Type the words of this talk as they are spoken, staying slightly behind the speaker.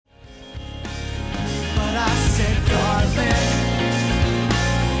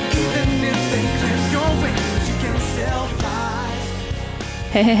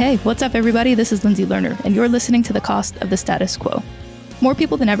Hey, what's up, everybody? This is Lindsay Lerner, and you're listening to The Cost of the Status Quo. More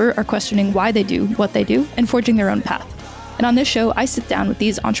people than ever are questioning why they do what they do and forging their own path. And on this show, I sit down with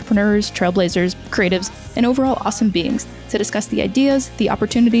these entrepreneurs, trailblazers, creatives, and overall awesome beings to discuss the ideas, the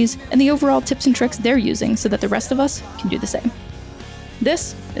opportunities, and the overall tips and tricks they're using so that the rest of us can do the same.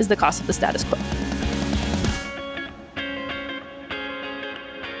 This is The Cost of the Status Quo.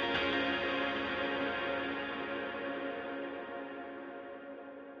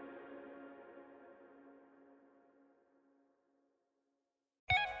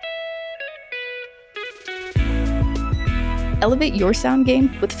 Elevate your sound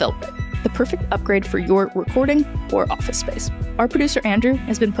game with Filtrate, the perfect upgrade for your recording or office space. Our producer Andrew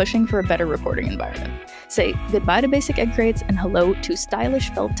has been pushing for a better recording environment. Say goodbye to basic egg crates and hello to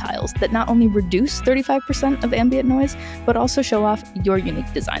stylish felt tiles that not only reduce 35% of ambient noise, but also show off your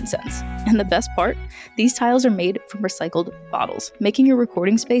unique design sense. And the best part, these tiles are made from recycled bottles, making your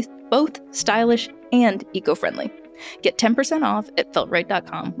recording space both stylish and eco-friendly. Get 10% off at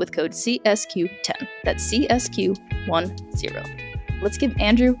feltrate.com with code CSQ10. That's CSQ10. Let's give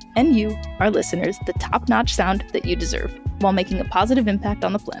Andrew and you, our listeners, the top-notch sound that you deserve while making a positive impact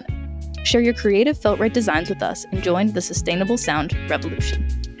on the planet. Share your creative Feltrate designs with us and join the sustainable sound revolution.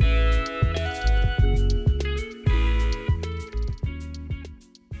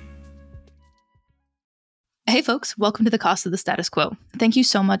 Hey folks, welcome to The Cost of the Status Quo. Thank you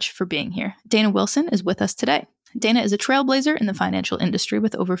so much for being here. Dana Wilson is with us today. Dana is a trailblazer in the financial industry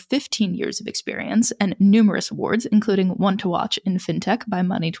with over 15 years of experience and numerous awards, including one to watch in FinTech by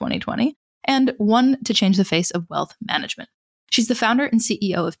Money 2020 and one to change the face of wealth management. She's the founder and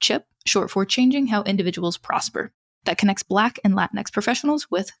CEO of CHIP, short for Changing How Individuals Prosper, that connects Black and Latinx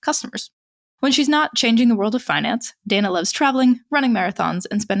professionals with customers. When she's not changing the world of finance, Dana loves traveling, running marathons,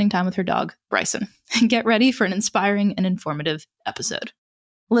 and spending time with her dog, Bryson. Get ready for an inspiring and informative episode.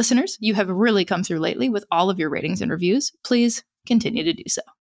 Listeners, you have really come through lately with all of your ratings and reviews. Please continue to do so.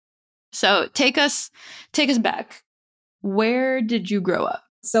 So take us back. Where did you grow up?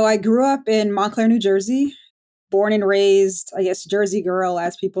 So I grew up in Montclair, New Jersey, born and raised, I guess, Jersey girl,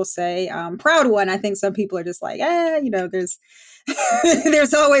 as people say. Proud one. I think some people are just like, there's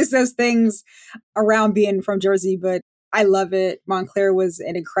there's always those things around being from Jersey, but I love it. Montclair was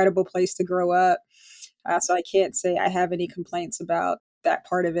an incredible place to grow up. So I can't say I have any complaints about that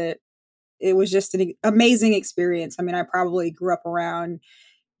part of it. It was just an amazing experience. I mean, I probably grew up around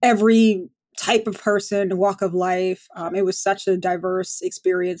every type of person, walk of life. It was such a diverse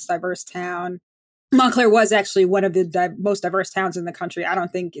experience, diverse town. Montclair was actually one of the most diverse towns in the country. I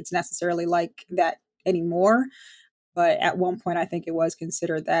don't think it's necessarily like that anymore, but at one point I think it was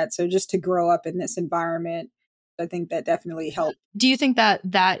considered that. So just to grow up in this environment, I think that definitely helped. Do you think that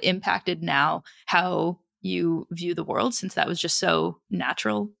that impacted now how you view the world, since that was just so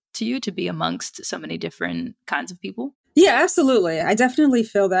natural to you to be amongst so many different kinds of people? Yeah, absolutely. I definitely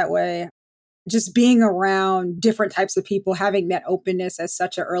feel that way. Just being around different types of people, having that openness at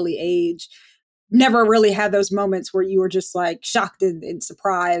such an early age, never really had those moments where you were just like shocked and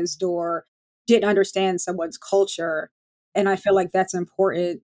surprised or didn't understand someone's culture. And I feel like that's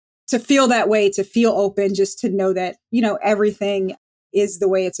important to feel that way, to feel open, just to know that, everything is the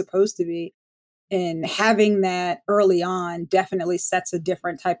way it's supposed to be. And having that early on definitely sets a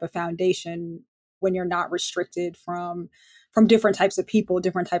different type of foundation when you're not restricted from different types of people,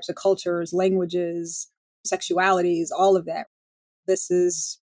 different types of cultures, languages, sexualities, all of that. This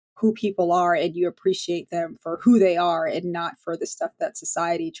is who people are, and you appreciate them for who they are and not for the stuff that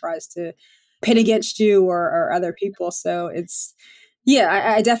society tries to pit against you or other people. So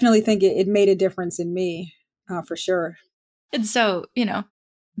I definitely think it made a difference in me, for sure. And so,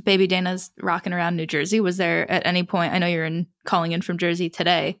 baby Dana's rocking around New Jersey. Was there at any point, I know you're calling in from Jersey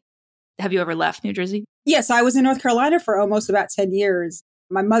today. Have you ever left New Jersey? Yes, I was in North Carolina for almost about 10 years.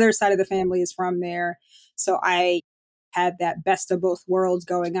 My mother's side of the family is from there. So I had that best of both worlds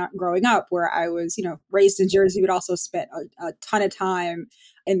growing up, where I was, raised in Jersey, but also spent a ton of time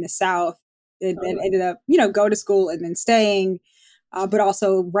in the South, and then ended up, go to school and then staying, but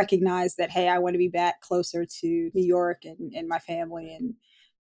also recognized that, hey, I want to be back closer to New York and my family, and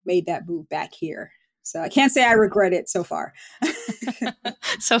made that move back here. So I can't say I regret it so far.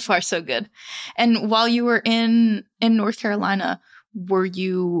 So far, so good. And while you were in North Carolina, were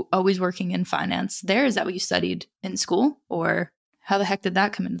you always working in finance there? Is that what you studied in school? Or how the heck did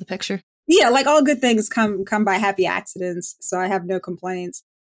that come into the picture? Yeah, like all good things come by happy accidents. So I have no complaints.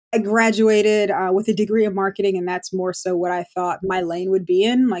 I graduated with a degree in marketing, and that's more so what I thought my lane would be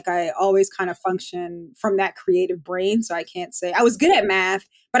in. Like I always kind of function from that creative brain. So I can't say I was good at math,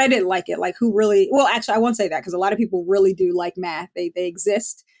 but I didn't like it. Like who really, well, actually, I won't say that because a lot of people really do like math. They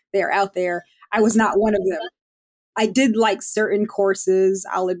exist, they're out there. I was not one of them. I did like certain courses.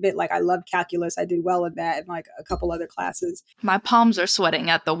 I'll admit, like I loved calculus. I did well in that and like a couple other classes. My palms are sweating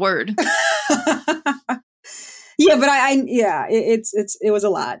at the word. Yeah, but yeah, it was a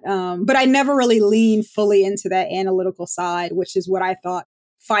lot. But I never really leaned fully into that analytical side, which is what I thought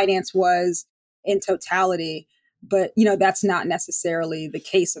finance was in totality. But that's not necessarily the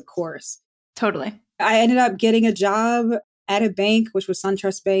case, of course. Totally. I ended up getting a job at a bank, which was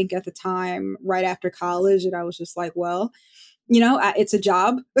SunTrust Bank at the time, right after college, and I was just like, well, it's a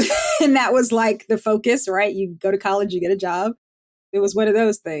job, and that was like the focus, right? You go to college, you get a job. It was one of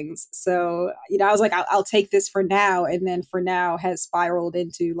those things. So, I was like, I'll take this for now. And then for now has spiraled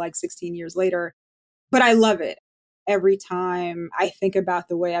into like 16 years later. But I love it. Every time I think about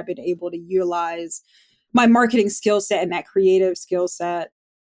the way I've been able to utilize my marketing skill set and that creative skill set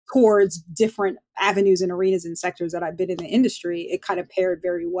towards different avenues and arenas and sectors that I've been in the industry, it kind of paired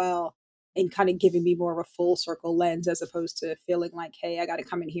very well and kind of giving me more of a full circle lens as opposed to feeling like, hey, I got to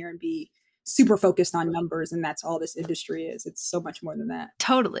come in here and be super focused on numbers and that's all this industry is. It's so much more than that.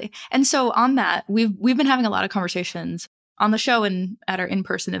 Totally. And so on that, we've been having a lot of conversations on the show and at our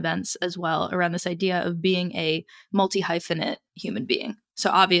in-person events as well around this idea of being a multi-hyphenate human being.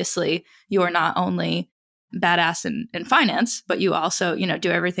 So obviously you are not only badass in finance, but you also, do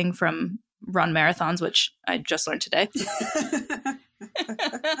everything from run marathons, which I just learned today.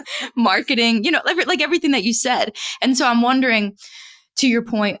 Marketing, like everything that you said. And so I'm wondering, to your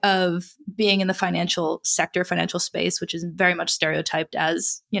point of being in the financial sector, financial space, which is very much stereotyped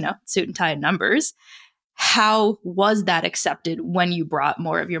as, suit and tie and numbers, how was that accepted when you brought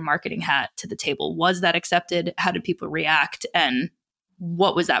more of your marketing hat to the table? Was that accepted? How did people react? And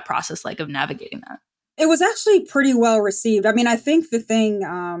what was that process like of navigating that? It was actually pretty well received. I mean, I think the thing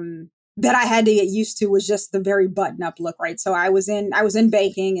that I had to get used to was just the very button up look, right? So I was in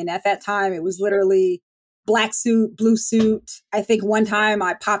banking, and at that time it was literally black suit, blue suit. I think one time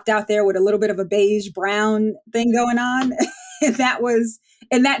I popped out there with a little bit of a beige brown thing going on.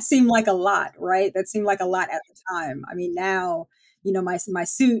 and that seemed like a lot, right? That seemed like a lot at the time. I mean, now, my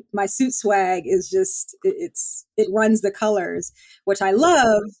suit swag is just, it runs the colors, which I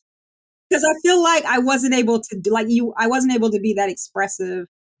love because I feel like I wasn't able to do like you, I wasn't able to be that expressive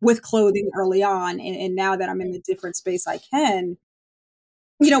with clothing early on. And now that I'm in a different space, I can.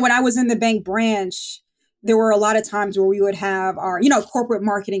 When I was in the bank branch, there were a lot of times where we would have our, corporate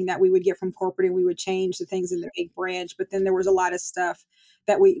marketing that we would get from corporate and we would change the things in the bank branch. But then there was a lot of stuff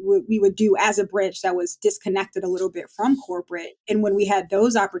that we would do as a branch that was disconnected a little bit from corporate. And when we had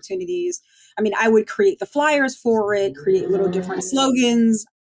those opportunities, I mean, I would create the flyers for it, create little different slogans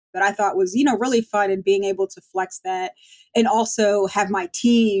that I thought was, really fun, and being able to flex that and also have my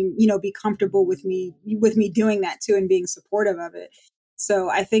team, be comfortable with me doing that too and being supportive of it. So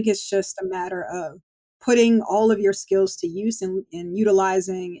I think it's just a matter of putting all of your skills to use and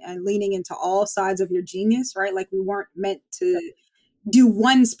utilizing and leaning into all sides of your genius, right? Like we weren't meant to do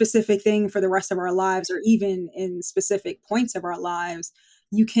one specific thing for the rest of our lives or even in specific points of our lives.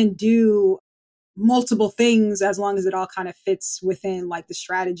 You can do multiple things as long as it all kind of fits within like the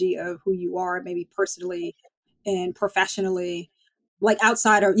strategy of who you are, maybe personally and professionally. Like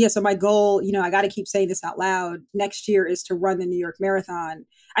outside of, yeah, so my goal, I got to keep saying this out loud, next year is to run the New York Marathon.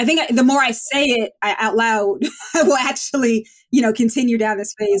 I think the more I say it out loud, I will actually, continue down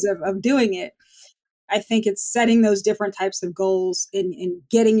this phase of doing it. I think it's setting those different types of goals and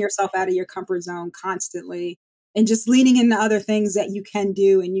getting yourself out of your comfort zone constantly and just leaning into other things that you can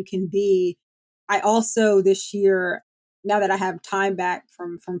do and you can be. I also this year, now that I have time back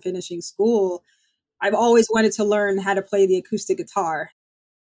from finishing school, I've always wanted to learn how to play the acoustic guitar.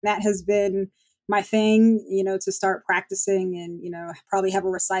 That has been my thing, to start practicing and, probably have a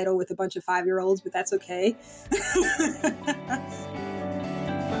recital with a bunch of 5-year-olds, but that's okay.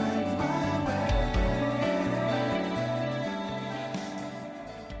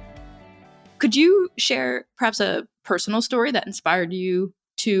 Could you share perhaps a personal story that inspired you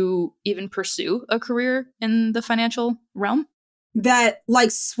to even pursue a career in the financial realm? That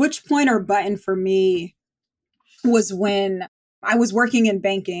like switch point or button for me was when I was working in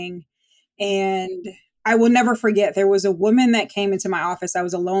banking, and I will never forget, there was a woman that came into my office. I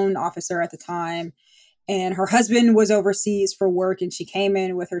was a loan officer at the time, and her husband was overseas for work, and she came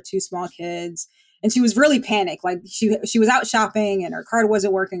in with her 2 small kids, and she was really panicked. Like she was out shopping and her card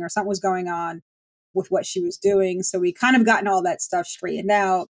wasn't working or something was going on with what she was doing. So we kind of gotten all that stuff straightened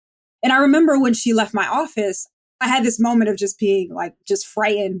out. And I remember when she left my office, I had this moment of just being like, just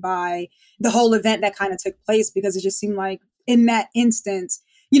frightened by the whole event that kind of took place, because it just seemed like in that instance,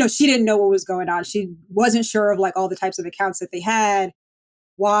 she didn't know what was going on. She wasn't sure of like all the types of accounts that they had,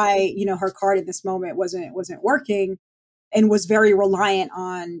 why, her card in this moment wasn't working, and was very reliant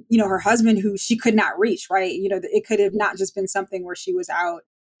on, her husband, who she could not reach, right? It could have not just been something where she was out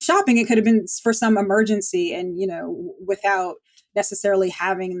shopping. It could have been for some emergency, and, without necessarily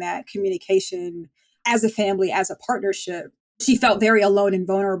having that communication as a family, as a partnership, she felt very alone and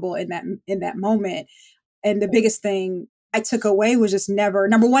vulnerable in that moment. And the biggest thing I took away was just never,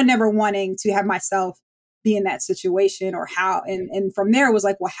 number one, never wanting to have myself be in that situation, or how, and from there it was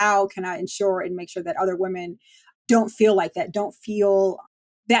like, well, how can I ensure and make sure that other women don't feel like that, don't feel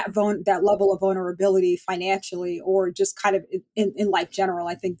that level of vulnerability financially, or just kind of in life general.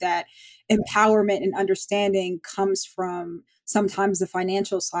 I think that empowerment and understanding comes from sometimes the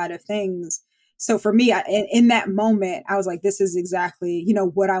financial side of things. So for me, in that moment, I was like, this is exactly,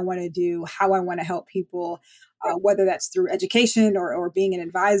 what I want to do, how I want to help people, whether that's through education or being an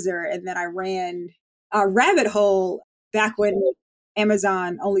advisor. And then I ran a rabbit hole back when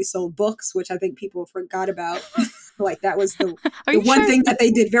Amazon only sold books, which I think people forgot about. Like that was the Are the you one sure? thing that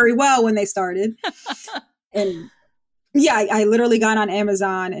they did very well when they started. And yeah, I literally got on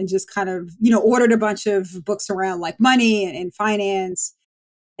Amazon and just kind of, ordered a bunch of books around like money and finance,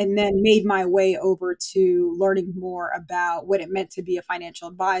 and then made my way over to learning more about what it meant to be a financial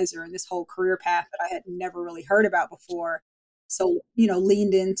advisor and this whole career path that I had never really heard about before. So,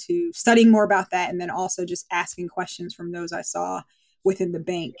 leaned into studying more about that, and then also just asking questions from those I saw within the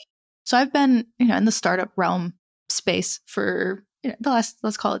bank. So I've been, in the startup realm space for the last,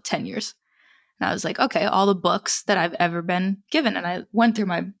 let's call it 10 years. And I was like, okay, all the books that I've ever been given. And I went through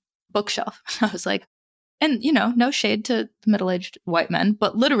my bookshelf. I was like, and, no shade to middle-aged white men,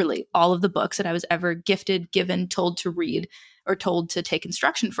 but literally all of the books that I was ever gifted, given, told to read, or told to take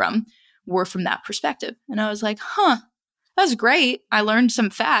instruction from were from that perspective. And I was like, that's great. I learned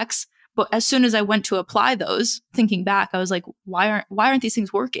some facts. But as soon as I went to apply those, thinking back, I was like, why aren't these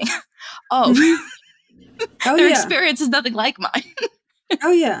things working? Oh, Mm-hmm. Oh, their yeah. experience is nothing like mine.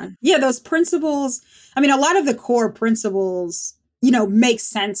 Oh, yeah. Yeah, those principles. I mean, a lot of the core principles, make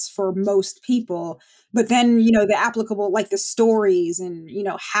sense for most people. But then, the applicable, like the stories and,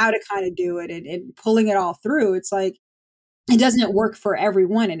 how to kind of do it, and pulling it all through, it's like, it doesn't work for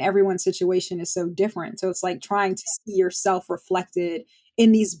everyone, and everyone's situation is so different. So it's like trying to see yourself reflected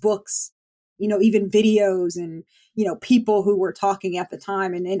in these books, even videos, and, people who were talking at the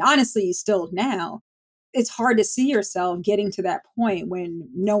time, and honestly, still now. It's hard to see yourself getting to that point when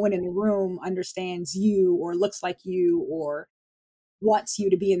no one in the room understands you, or looks like you, or wants you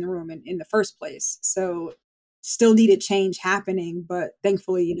to be in the room in the first place. So still needed change happening, but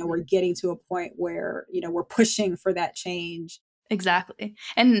thankfully, we're getting to a point where, we're pushing for that change. Exactly.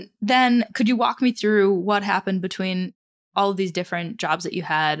 And then could you walk me through what happened between all of these different jobs that you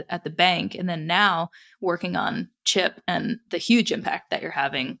had at the bank and then now working on Chip and the huge impact that you're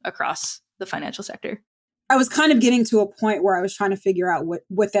having across the financial sector? I was kind of getting to a point where I was trying to figure out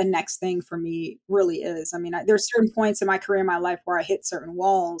what the next thing for me really is. I mean, there's certain points in my career, in my life, where I hit certain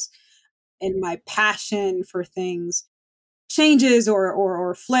walls, and my passion for things changes,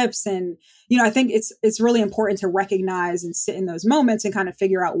 or flips. And I think it's really important to recognize and sit in those moments and kind of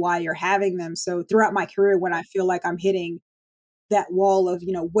figure out why you're having them. So throughout my career, when I feel like I'm hitting that wall of,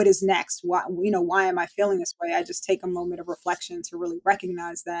 what is next, why am I feeling this way, I just take a moment of reflection to really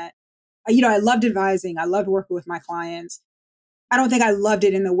recognize that. I loved advising, I loved working with my clients. I don't think I loved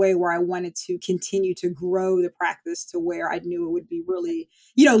it in the way where I wanted to continue to grow the practice to where I knew it would be really,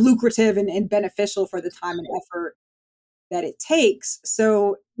 lucrative and beneficial for the time and effort that it takes.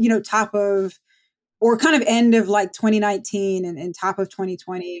 So, top of, or kind of end of like 2019, and top of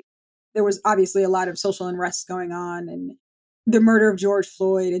 2020, there was obviously a lot of social unrest going on, and the murder of George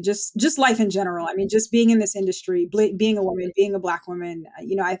Floyd, and just life in general. I mean, just being in this industry, being a woman, being a Black woman,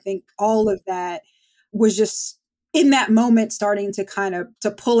 I think all of that was just in that moment starting to kind of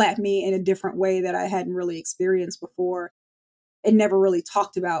to pull at me in a different way that I hadn't really experienced before, and never really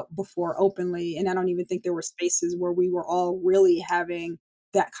talked about before openly. And I don't even think there were spaces where we were all really having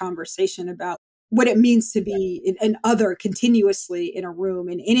that conversation about what it means to be an other continuously in a room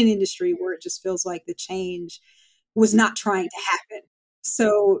and in an industry where it just feels like the change was not trying to happen.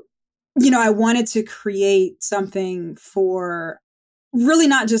 So, I wanted to create something for really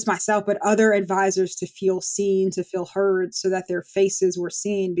not just myself, but other advisors to feel seen, to feel heard, so that their faces were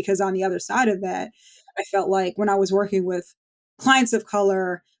seen. Because on the other side of that, I felt like when I was working with clients of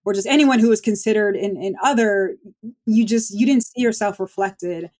color, or just anyone who was considered in other, you didn't see yourself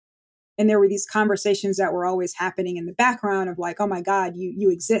reflected. And there were these conversations that were always happening in the background of like, oh my God, you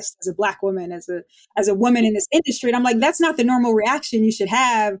exist as a Black woman, as a woman in this industry. And I'm like, that's not the normal reaction you should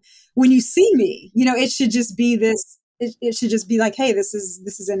have when you see me. It should just be this, it should just be like, hey, this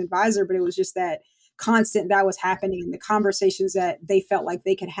is an advisor. But it was just that constant that was happening. The conversations that they felt like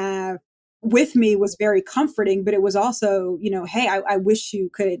they could have with me was very comforting, but it was also, hey, I wish you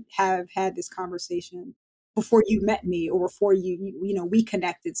could have had this conversation before you met me or before we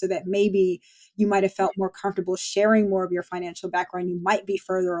connected, so that maybe you might have felt more comfortable sharing more of your financial background. You might be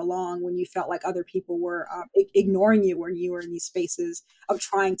further along when you felt like other people were ignoring you when you were in these spaces of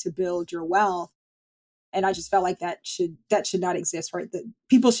trying to build your wealth. And I just felt like that should not exist, right? That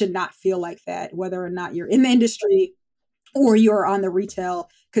people should not feel like that, whether or not you're in the industry or you're on the retail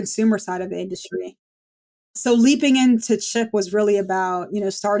consumer side of the industry. So leaping into CHIP was really about,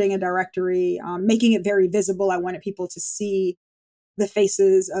 starting a directory, making it very visible. I wanted people to see the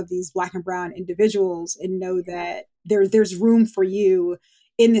faces of these Black and brown individuals and know that there's room for you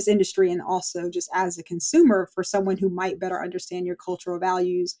in this industry, and also just as a consumer for someone who might better understand your cultural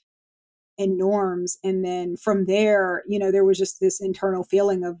values and norms. And then from there, there was just this internal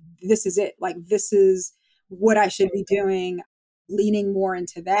feeling of this is it. Like, this is what I should be doing, leaning more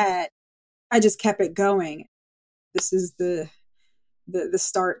into that. I just kept it going. This is the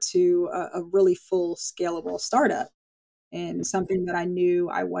start to a really full scalable startup, and something that I knew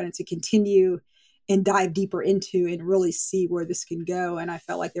I wanted to continue and dive deeper into and really see where this can go. And I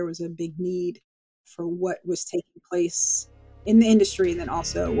felt like there was a big need for what was taking place in the industry, and then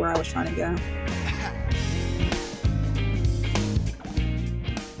also where I was trying to go.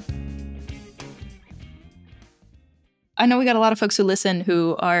 I know we got a lot of folks who listen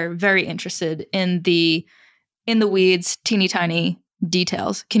who are very interested in the weeds, teeny tiny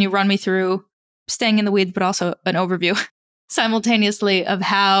details. Can you run me through, staying in the weeds, but also an overview simultaneously of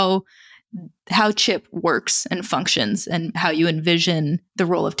how CHIP works and functions, and how you envision the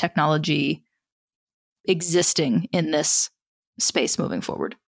role of technology existing in this space moving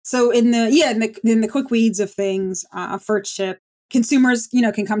forward? So in the quick weeds of things, for CHIP, consumers,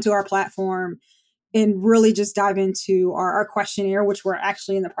 can come to our platform and really just dive into our questionnaire, which we're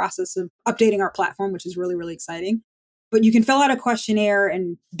actually in the process of updating our platform, which is really, really exciting. But you can fill out a questionnaire,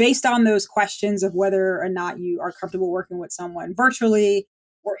 and based on those questions of whether or not you are comfortable working with someone virtually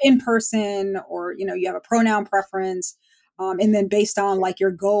or in person, or, you have a pronoun preference. And then based on like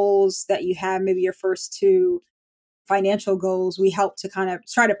your goals that you have, maybe your first two financial goals, we help to kind of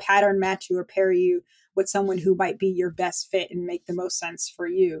try to pattern match you or pair you with someone who might be your best fit and make the most sense for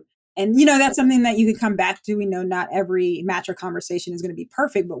you. And, that's something that you can come back to. We know not every match or conversation is going to be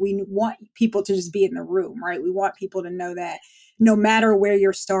perfect, but we want people to just be in the room, right? We want people to know that no matter where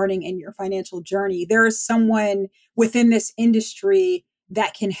you're starting in your financial journey, there is someone within this industry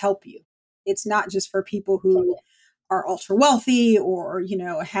that can help you. It's not just for people who are ultra wealthy or,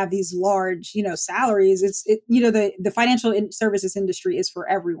 have these large, salaries. The financial services industry is for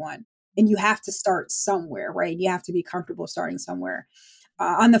everyone, and you have to start somewhere, right? You have to be comfortable starting somewhere.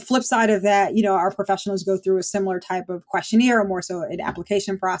 On the flip side of that, our professionals go through a similar type of questionnaire, or more so an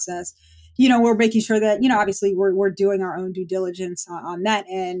application process. We're making sure that, obviously we're doing our own due diligence on that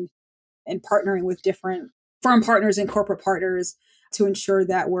end, and partnering with different firm partners and corporate partners to ensure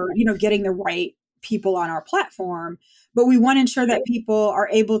that we're, getting the right people on our platform. But we want to ensure that people are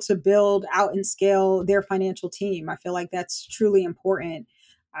able to build out and scale their financial team. I feel like that's truly important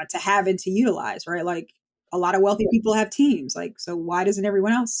to have and to utilize, right? Like, a lot of wealthy people have teams. Like, so why doesn't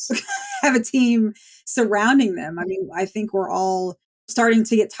everyone else have a team surrounding them? I mean, I think we're all starting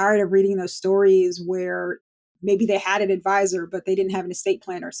to get tired of reading those stories where maybe they had an advisor, but they didn't have an estate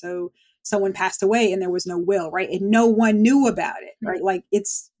planner. So someone passed away and there was no will, right? And no one knew about it, right? Like,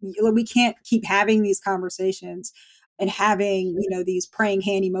 we can't keep having these conversations and having, these praying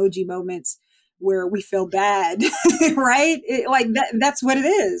hand emoji moments where we feel bad, right? That's what it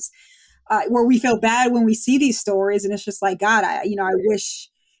is. Where we feel bad when we see these stories, and it's just like, God, I wish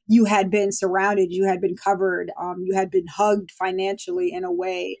you had been surrounded, you had been covered, you had been hugged financially in a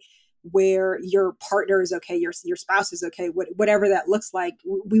way where your partner is okay, your spouse is okay, whatever that looks like.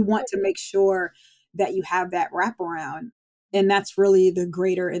 We want to make sure that you have that wraparound, and that's really the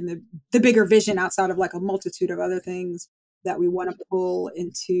greater and the bigger vision outside of like a multitude of other things that we want to pull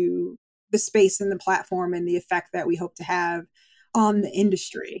into the space and the platform and the effect that we hope to have on the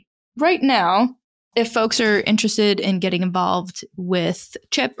industry. Right now, if folks are interested in getting involved with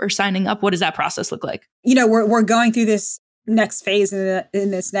CHIP or signing up, what does that process look like? We're going through this next phase in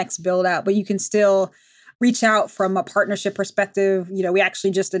this next build out, but you can still reach out from a partnership perspective. We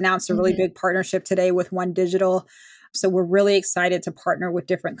actually just announced a really big partnership today with One Digital. So we're really excited to partner with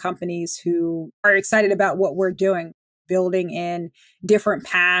different companies who are excited about what we're doing, building in different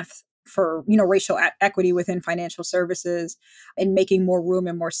paths for, racial equity within financial services and making more room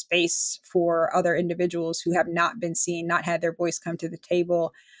and more space for other individuals who have not been seen, not had their voice come to the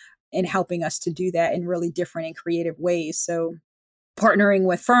table, and helping us to do that in really different and creative ways. So partnering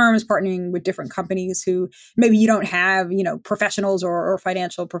with firms, partnering with different companies who maybe you don't have, professionals or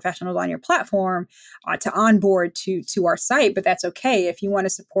financial professionals on your platform to onboard to our site, but that's okay. If you want to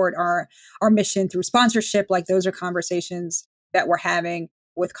support our mission through sponsorship, like those are conversations that we're having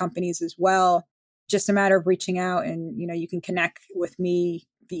with companies as well. Just a matter of reaching out, and you can connect with me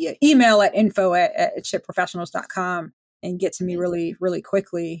via email at info@shipprofessionals.com and get to me really, really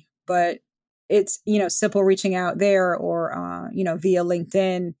quickly. But it's, simple reaching out there or, via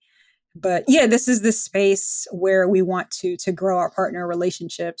LinkedIn. But yeah, this is the space where we want to grow our partner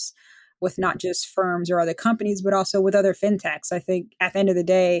relationships with not just firms or other companies, but also with other fintechs. I think at the end of the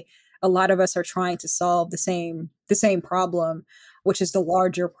day, a lot of us are trying to solve the same problem, which is the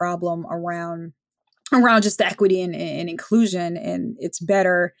larger problem around just the equity and inclusion. And it's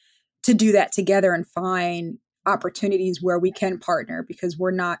better to do that together and find opportunities where we can partner, because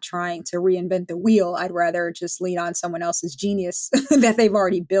we're not trying to reinvent the wheel. I'd rather just lean on someone else's genius that they've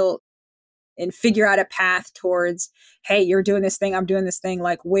already built and figure out a path towards, hey, you're doing this thing, I'm doing this thing.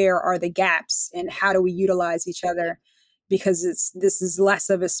 Like, where are the gaps and how do we utilize each other? Because this is less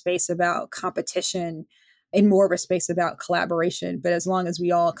of a space about competition and more of a space about collaboration. But as long as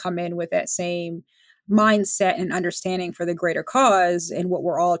we all come in with that same mindset and understanding for the greater cause and what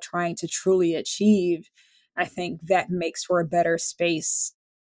we're all trying to truly achieve, I think that makes for a better space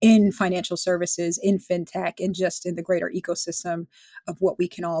in financial services, in fintech, and just in the greater ecosystem of what we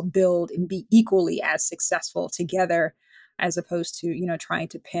can all build and be equally as successful together, as opposed to, trying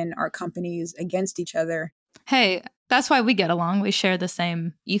to pin our companies against each other. Hey, that's why we get along. We share the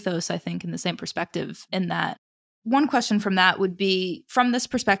same ethos, I think, and the same perspective in that. One question from that would be, from this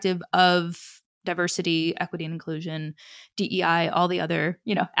perspective of diversity, equity, and inclusion, DEI, all the other,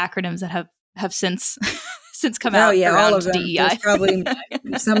 acronyms that have since come out yeah, around all of them. DEI. There's probably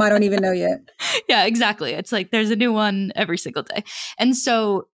some I don't even know yet. Yeah, exactly. It's like there's a new one every single day. And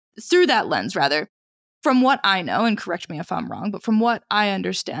so through that lens, rather, from what I know, and correct me if I'm wrong, but from what I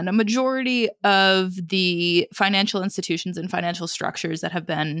understand, a majority of the financial institutions and financial structures that have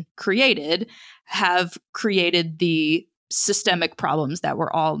been created have created the systemic problems that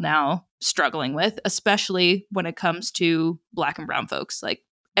we're all now struggling with, especially when it comes to Black and brown folks. Like,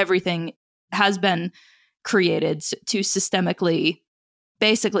 everything has been created to systemically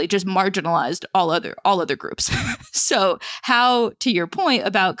basically just marginalized all other groups. So how, to your point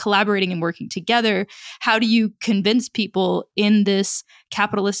about collaborating and working together, how do you convince people in this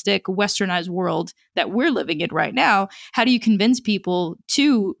capitalistic westernized world that we're living in right now? How do you convince people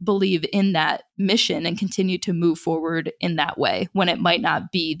to believe in that mission and continue to move forward in that way when it might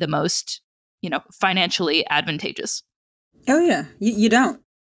not be the most, financially advantageous? Oh yeah, you don't.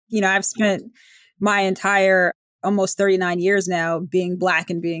 I've spent my entire almost 39 years now being Black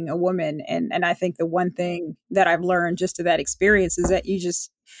and being a woman. And I think the one thing that I've learned just to that experience is that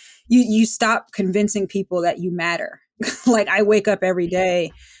you stop convincing people that you matter. Like, I wake up every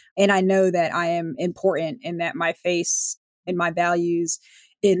day and I know that I am important and that my face and my values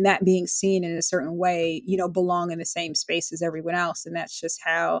in that being seen in a certain way, belong in the same space as everyone else. And that's just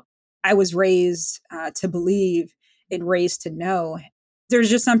how I was raised to believe and raised to know. There's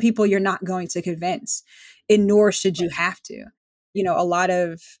just some people you're not going to convince, and nor should you have to. A lot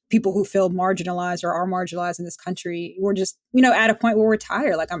of people who feel marginalized or are marginalized in this country, we're just, at a point where we're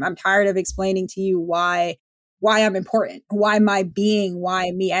tired. Like, I'm tired of explaining to you why I'm important, why my being,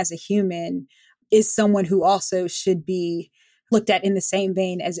 why me as a human is someone who also should be looked at in the same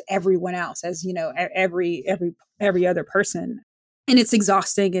vein as everyone else, as, every other person. And it's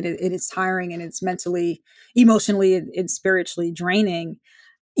exhausting, and it's tiring, and it's mentally, emotionally, and spiritually draining.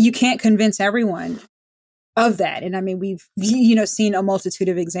 You can't convince everyone of that. And I mean, we've, seen a multitude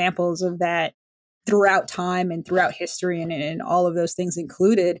of examples of that throughout time and throughout history, and all of those things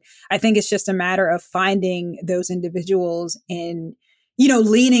included. I think it's just a matter of finding those individuals and,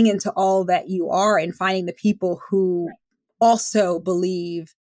 leaning into all that you are and finding the people who also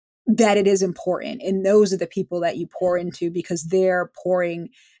believe that it is important. And those are the people that you pour into, because they're pouring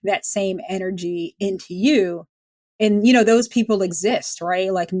that same energy into you. And, those people exist,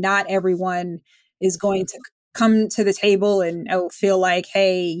 right? Like, not everyone is going to come to the table and feel like,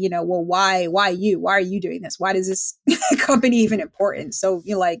 hey, well, why you? Why are you doing this? Why does this company even important? So,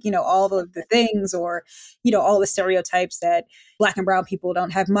 all of the things, or, all the stereotypes that Black and brown people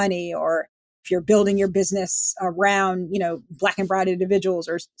don't have money, or if you're building your business around, Black and brown individuals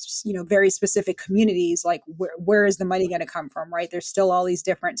or, very specific communities, like where is the money going to come from, right? There's still all these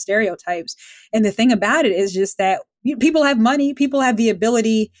different stereotypes. And the thing about it is just that people have money, people have the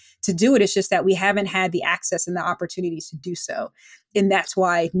ability to do it. It's just that we haven't had the access and the opportunities to do so. And that's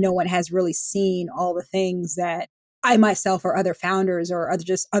why no one has really seen all the things that I myself or other founders or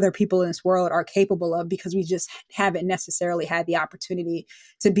other people in this world are capable of, because we just haven't necessarily had the opportunity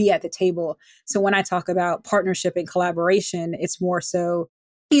to be at the table. So when I talk about partnership and collaboration, it's more so,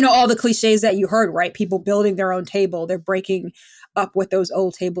 all the cliches that you heard, right? People building their own table, they're breaking up what those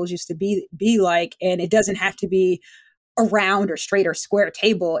old tables used to be like. And it doesn't have to be a round or straight or square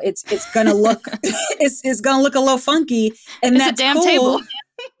table. It's gonna look it's gonna look a little funky, and it's that's a damn cool. Table.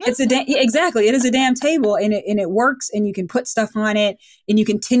 Exactly. It is a damn table, and it works, and you can put stuff on it, and you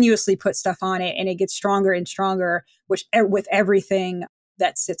continuously put stuff on it, and it gets stronger and stronger with everything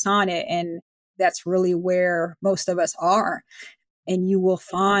that sits on it. And that's really where most of us are. And you will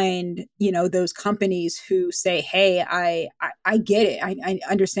find, those companies who say, hey, I get it. I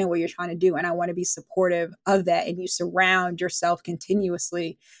understand what you're trying to do, and I want to be supportive of that. And you surround yourself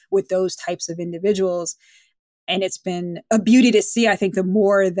continuously with those types of individuals. And it's been a beauty to see. I think the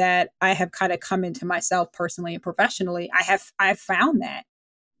more that I have kind of come into myself personally and professionally, I've found that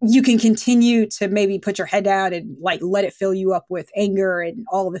you can continue to maybe put your head down and like let it fill you up with anger and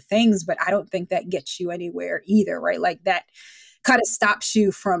all the things, but I don't think that gets you anywhere either, right? Like that kind of stops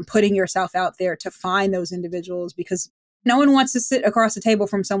you from putting yourself out there to find those individuals, because no one wants to sit across the table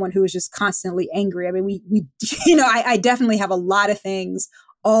from someone who is just constantly angry. I mean, we I definitely have a lot of things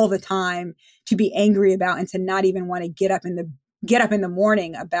all the time to be angry about and to not even want to get up in the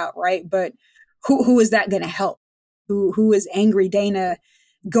morning about, right? But who is that going to help? Who is Angry Dana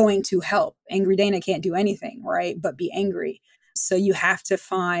going to help? Angry Dana can't do anything, right? But be angry. So you have to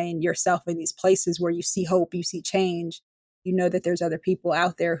find yourself in these places where you see hope, you see change. You know that there's other people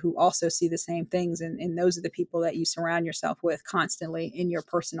out there who also see the same things. And those are the people that you surround yourself with constantly in your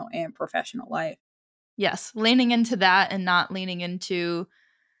personal and professional life. Yes, leaning into that and not leaning into,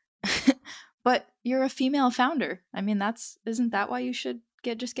 but you're a female founder. I mean, isn't that why you should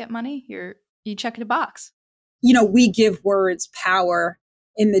get money? You check a box. We give words power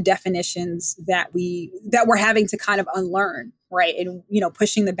in the definitions that we're having to kind of unlearn, right? And,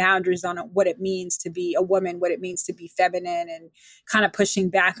 pushing the boundaries on what it means to be a woman, what it means to be feminine, and kind of pushing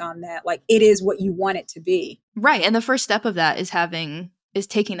back on that. Like, it is what you want it to be. Right. And the first step of that is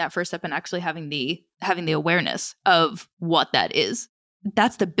taking that first step and actually having the awareness of what that is.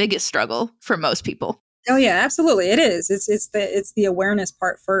 That's the biggest struggle for most people. Oh yeah, absolutely. It is. It's the awareness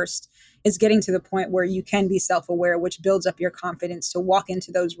part first. Is getting to the point where you can be self-aware, which builds up your confidence to walk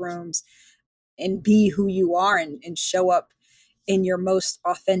into those rooms and be who you are and show up in your most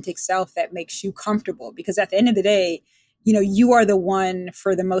authentic self that makes you comfortable. Because at the end of the day, you are the one,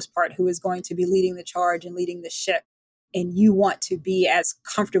 for the most part, who is going to be leading the charge and leading the ship. And you want to be as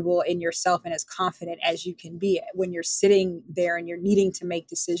comfortable in yourself and as confident as you can be when you're sitting there and you're needing to make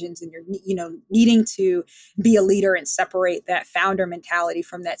decisions and you're, needing to be a leader and separate that founder mentality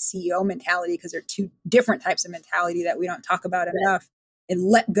from that CEO mentality, because they're two different types of mentality that we don't talk about enough, and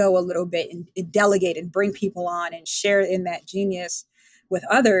let go a little bit and delegate and bring people on and share in that genius with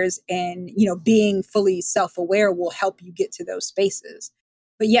others. And, being fully self-aware will help you get to those spaces.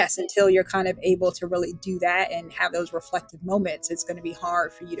 But yes, until you're kind of able to really do that and have those reflective moments, it's going to be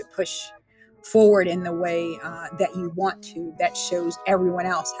hard for you to push forward in the way that you want to, that shows everyone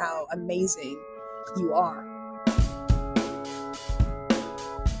else how amazing you are.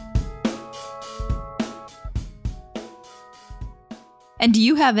 And do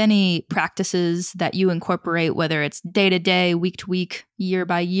you have any practices that you incorporate, whether it's day to day, week to week, year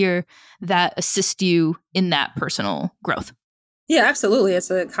by year, that assist you in that personal growth? Yeah, absolutely.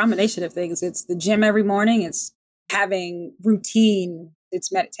 It's a combination of things. It's the gym every morning. It's having routine. It's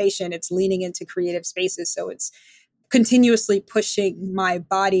meditation. It's leaning into creative spaces. So it's continuously pushing my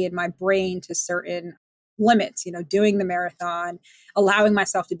body and my brain to certain limits, doing the marathon, allowing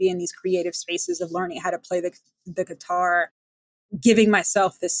myself to be in these creative spaces of learning how to play the guitar, giving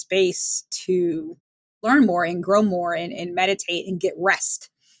myself the space to learn more and grow more and meditate and get rest.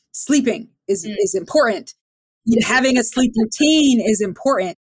 Sleeping is important. Having a sleep routine is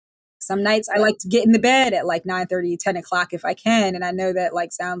important. Some nights I like to get in the bed at like 9:30, 10 o'clock if I can. And I know that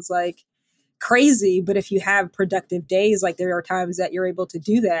sounds like crazy, but if you have productive days, there are times that you're able to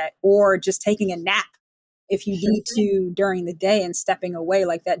do that, or just taking a nap if you need to during the day and stepping away,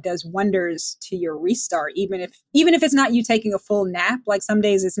 that does wonders to your restart. Even if it's not you taking a full nap, some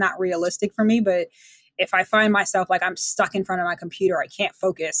days it's not realistic for me, but If I find myself like I'm stuck in front of my computer, I can't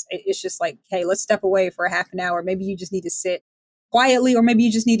focus, it's just like, hey, let's step away for a half an hour. Maybe you just need to sit quietly, or maybe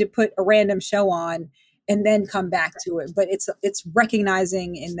you just need to put a random show on and then come back to it. But it's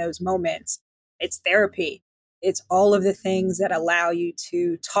recognizing in those moments, it's therapy. It's all of the things that allow you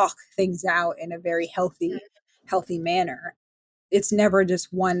to talk things out in a very healthy manner. It's never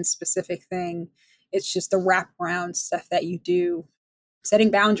just one specific thing. It's just the wraparound stuff that you do,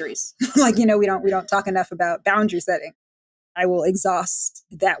 setting boundaries. Like, we don't talk enough about boundary setting. I will exhaust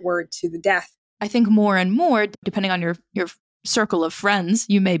that word to the death. I think more and more, depending on your circle of friends,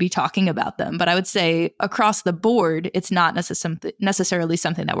 you may be talking about them. But I would say across the board, it's not necessarily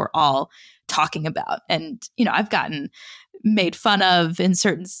something that we're all talking about. And, I've gotten made fun of in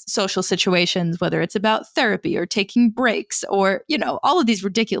certain social situations, whether it's about therapy or taking breaks or, all of these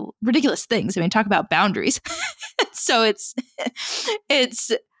ridiculous things. I mean, talk about boundaries. So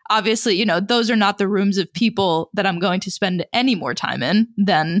it's obviously, those are not the rooms of people that I'm going to spend any more time in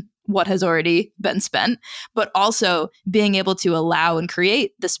than what has already been spent, but also being able to allow and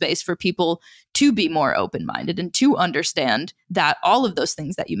create the space for people to be more open-minded and to understand that all of those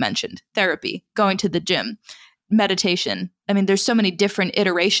things that you mentioned, therapy, going to the gym, meditation, I mean, there's so many different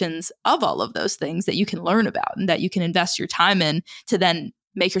iterations of all of those things that you can learn about and that you can invest your time in to then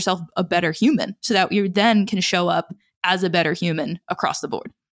make yourself a better human so that you then can show up as a better human across the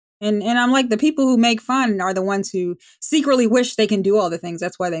board. And I'm like, the people who make fun are the ones who secretly wish they can do all the things.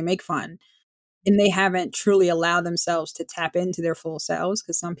 That's why they make fun. And they haven't truly allowed themselves to tap into their full selves,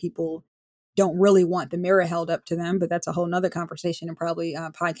 because some people don't really want the mirror held up to them. But that's a whole nother conversation and probably a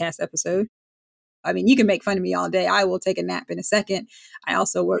podcast episode. I mean, you can make fun of me all day. I will take a nap in a second. I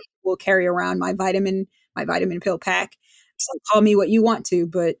also will carry around my vitamin pill pack. So call me what you want to,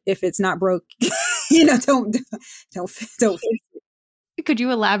 but if it's not broke, don't. Could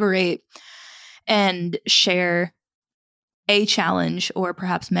you elaborate and share a challenge or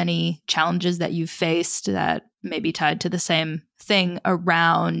perhaps many challenges that you've faced that may be tied to the same thing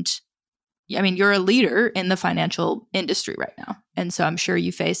around? I mean, you're a leader in the financial industry right now. And so I'm sure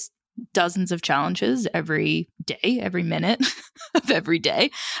you face dozens of challenges every day, every minute of every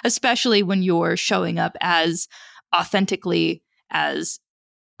day, especially when you're showing up as authentically as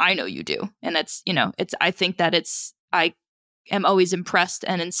I know you do. And I think that I am always impressed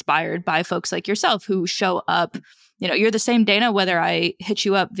and inspired by folks like yourself who show up. You're the same Dana, whether I hit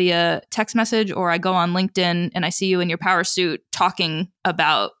you up via text message or I go on LinkedIn and I see you in your power suit talking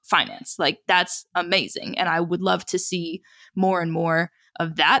about finance. Like, that's amazing. And I would love to see more and more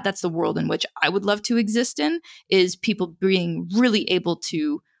of that. That's the world in which I would love to exist in, is people being really able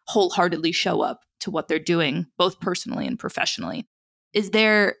to wholeheartedly show up to what they're doing, both personally and professionally. Is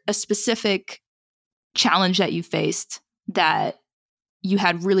there a specific challenge that you faced that you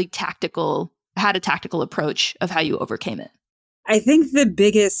had a tactical approach of how you overcame it? I think the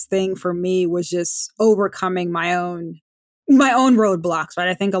biggest thing for me was just overcoming my own roadblocks, right?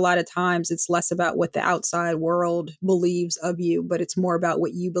 I think a lot of times it's less about what the outside world believes of you, but it's more about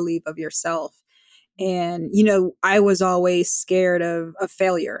what you believe of yourself. And, I was always scared of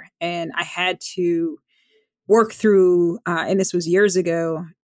failure, and I had to work through, and this was years ago,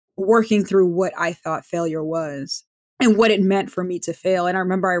 working through what I thought failure was and what it meant for me to fail. And I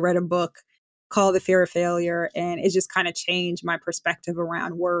remember I read a book called The Fear of Failure, and it just kind of changed my perspective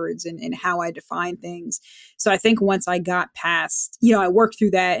around words and how I define things. So I think once I got past, I worked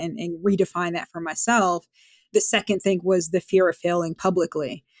through that and redefined that for myself. The second thing was the fear of failing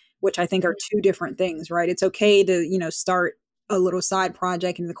publicly, which I think are two different things, right? It's okay to, start a little side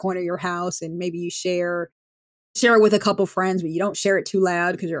project in the corner of your house and maybe you share it with a couple friends, but you don't share it too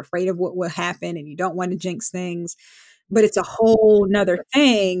loud because you're afraid of what will happen and you don't want to jinx things. But it's a whole nother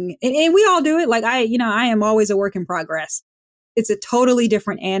thing. And we all do it. Like I am always a work in progress. It's a totally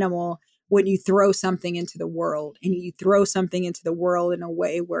different animal when you throw something into the world, and you throw something into the world in a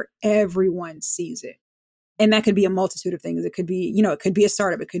way where everyone sees it. And that could be a multitude of things. It could be, it could be a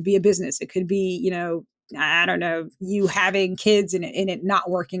startup. It could be a business. It could be, I don't know, you having kids and it not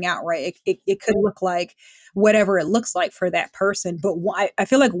working out right. It could look like whatever it looks like for that person. But I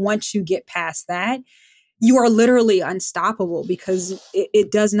feel like once you get past that, you are literally unstoppable, because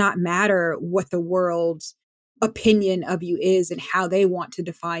it does not matter what the world's opinion of you is and how they want to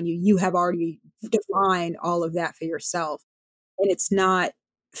define you. You have already defined all of that for yourself. And it's not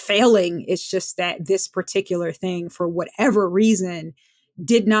failing. It's just that this particular thing, for whatever reason,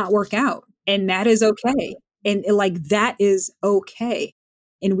 did not work out. And that is okay. And like, that is okay.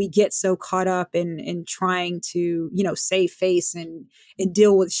 And we get so caught up in trying to, save face and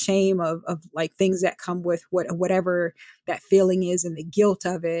deal with shame of like things that come with whatever that feeling is and the guilt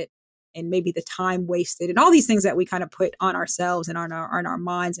of it. and maybe the time wasted and all these things that we kind of put on ourselves and on our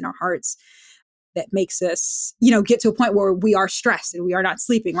minds and our hearts that makes us, get to a point where we are stressed and we are not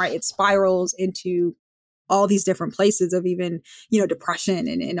sleeping, right? It spirals into all these different places of even, depression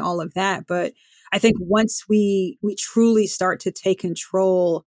and all of that. But I think once we truly start to take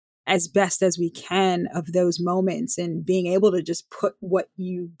control as best as we can of those moments and being able to just put what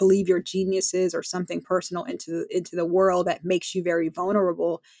you believe your genius is or something personal into the world that makes you very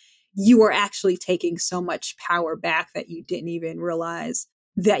vulnerable, you are actually taking so much power back that you didn't even realize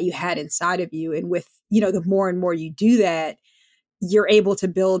that you had inside of you. And with, the more and more you do that, you're able to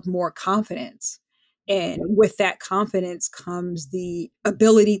build more confidence. And with that confidence comes the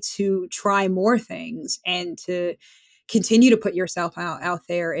ability to try more things and to continue to put yourself out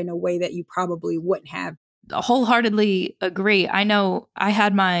there in a way that you probably wouldn't have. Wholeheartedly agree. I know I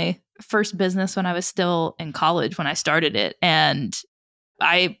had my first business when I was still in college when I started it. And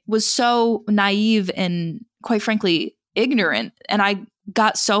I was so naive and quite frankly, ignorant. And I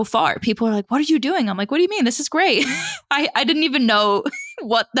got so far. People are like, what are you doing? I'm like, what do you mean? This is great. I didn't even know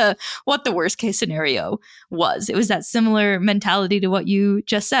what the worst case scenario was. It was that similar mentality to what you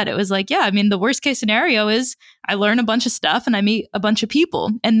just said. It was like, yeah, I mean, the worst case scenario is I learn a bunch of stuff and I meet a bunch of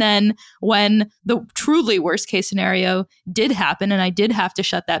people. And then when the truly worst case scenario did happen and I did have to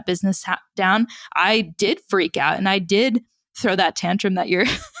shut that business down, I did freak out and I did throw that tantrum that you're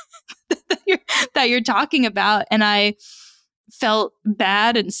that you're talking about. And I felt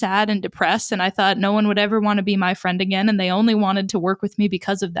bad and sad and depressed. And I thought no one would ever want to be my friend again. And they only wanted to work with me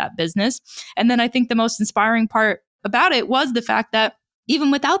because of that business. And then I think the most inspiring part about it was the fact that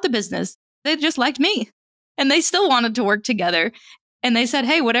even without the business, they just liked me and they still wanted to work together. And they said,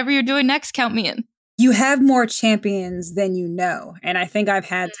 hey, whatever you're doing next, count me in. You have more champions than you know. And I think I've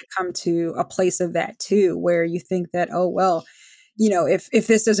had to come to a place of that too, where you think that, oh, well, if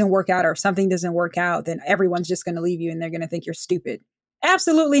this doesn't work out or if something doesn't work out, then everyone's just going to leave you and they're going to think you're stupid.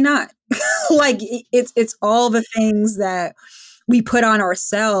 Absolutely not. Like it's all the things that we put on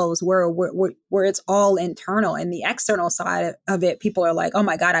ourselves where it's all internal, and the external side of it, people are like, oh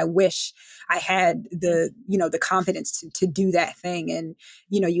my God, I wish I had the confidence to do that thing. And,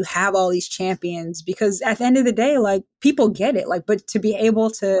 you have all these champions because at the end of the day, like people get it, like, but to be able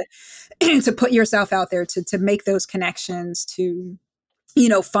to, to put yourself out there, to make those connections, to,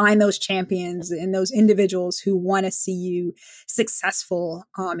 find those champions and those individuals who want to see you successful,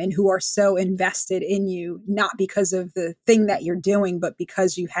 and who are so invested in you, not because of the thing that you're doing, but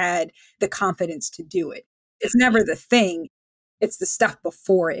because you had the confidence to do it. It's never the thing. It's the stuff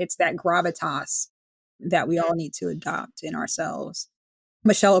before it. It's that gravitas that we all need to adopt in ourselves.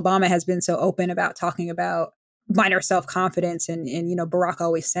 Michelle Obama has been so open about talking about minor self-confidence and Barack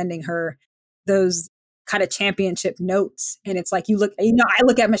always sending her those kind of championship notes. And it's like, I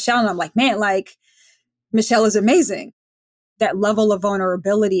look at Michelle and I'm like, man, like Michelle is amazing. That level of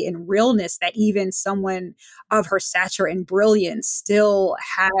vulnerability and realness that even someone of her stature and brilliance still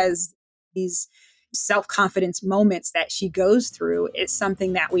has these self-confidence moments that she goes through is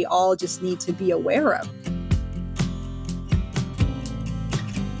something that we all just need to be aware of.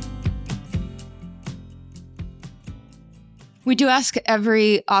 We do ask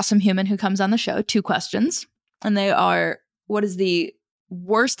every awesome human who comes on the show 2 questions, and they are, what is the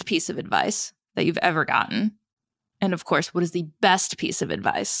worst piece of advice that you've ever gotten? And of course, what is the best piece of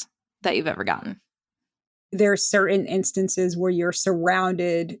advice that you've ever gotten? There are certain instances where you're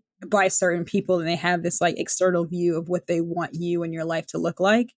surrounded by certain people and they have this like external view of what they want you and your life to look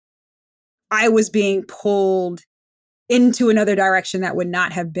like. I was being pulled into another direction that would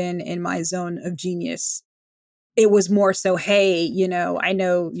not have been in my zone of genius. It was more so, hey, I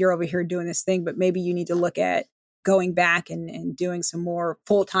know you're over here doing this thing, but maybe you need to look at going back and doing some more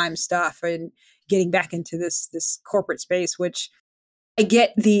full-time stuff and getting back into this corporate space, which I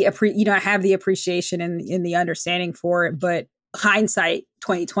get I have the appreciation and the understanding for it, but hindsight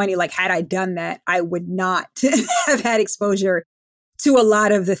 2020, like had I done that, I would not have had exposure to a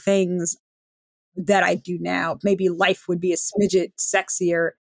lot of the things that I do now. Maybe life would be a smidget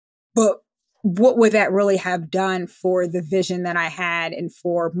sexier, but what would that really have done for the vision that I had and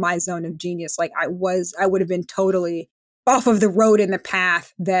for my zone of genius? Like I would have been totally off of the road and the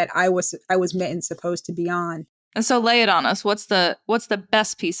path that I was meant and supposed to be on. And so lay it on us. What's the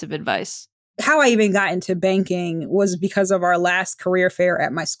best piece of advice? How I even got into banking was because of our last career fair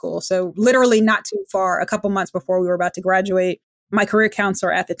at my school. So literally not too far, a couple months before we were about to graduate, my career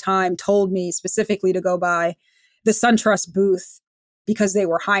counselor at the time told me specifically to go by the SunTrust booth because they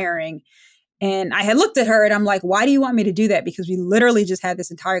were hiring. And I had looked at her and I'm like, why do you want me to do that? Because we literally just had this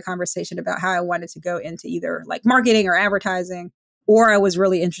entire conversation about how I wanted to go into either like marketing or advertising or I was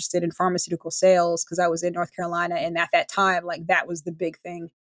really interested in pharmaceutical sales because I was in North Carolina. And at that time, like that was the big thing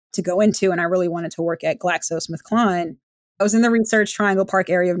to go into. And I really wanted to work at GlaxoSmithKline. I was in the Research Triangle Park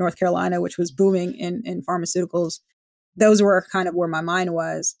area of North Carolina, which was booming in pharmaceuticals. Those were kind of where my mind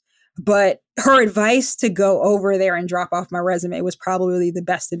was. But her advice to go over there and drop off my resume was probably the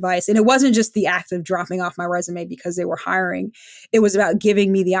best advice. And it wasn't just the act of dropping off my resume because they were hiring. It was about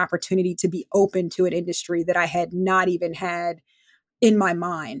giving me the opportunity to be open to an industry that I had not even had in my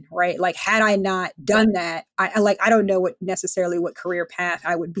mind, right? Like, had I not done that, I don't know what career path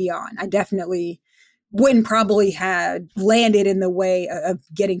I would be on. I definitely wouldn't probably have landed in the way of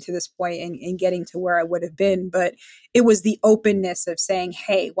getting to this point and getting to where I would have been. But it was the openness of saying,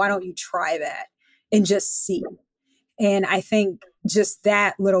 hey, why don't you try that and just see? And I think just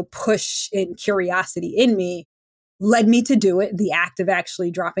that little push and curiosity in me led me to do it. The act of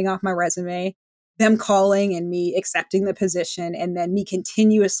actually dropping off my resume, them calling and me accepting the position, and then me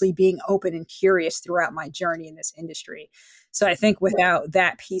continuously being open and curious throughout my journey in this industry. So I think without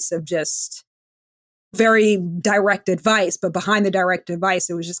that piece of just very direct advice, but behind the direct advice,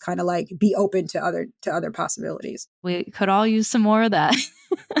 it was just kind of like be open to other possibilities. We could all use some more of that.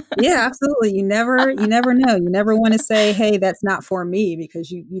 Yeah, absolutely. You never know. You never want to say, hey, that's not for me, because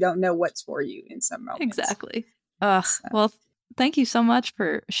you don't know what's for you in some moments. Exactly. Well, thank you so much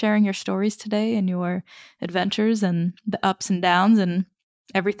for sharing your stories today and your adventures and the ups and downs and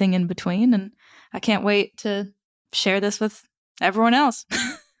everything in between. And I can't wait to share this with everyone else.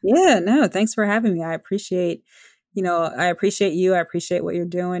 Yeah, no, thanks for having me. I appreciate you. I appreciate what you're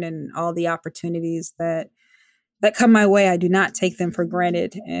doing and all the opportunities that come my way. I do not take them for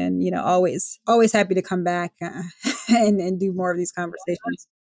granted, and always happy to come back and do more of these conversations.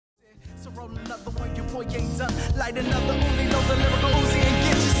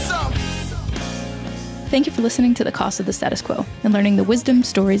 Thank you for listening to The Cost of the Status Quo and learning the wisdom,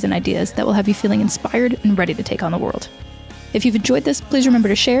 stories, and ideas that will have you feeling inspired and ready to take on the world. If you've enjoyed this, please remember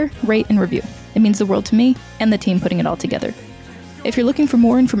to share, rate, and review. It means the world to me and the team putting it all together. If you're looking for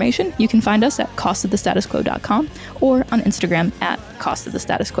more information, you can find us at costofthestatusquo.com or on Instagram at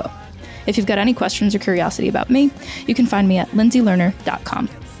costofthestatusquo. If you've got any questions or curiosity about me, you can find me at lindseylerner.com.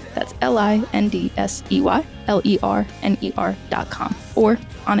 That's LindseyLerner.com or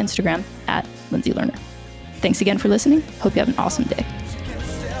on Instagram at Lindsey Lerner. Thanks again for listening. Hope you have an awesome day.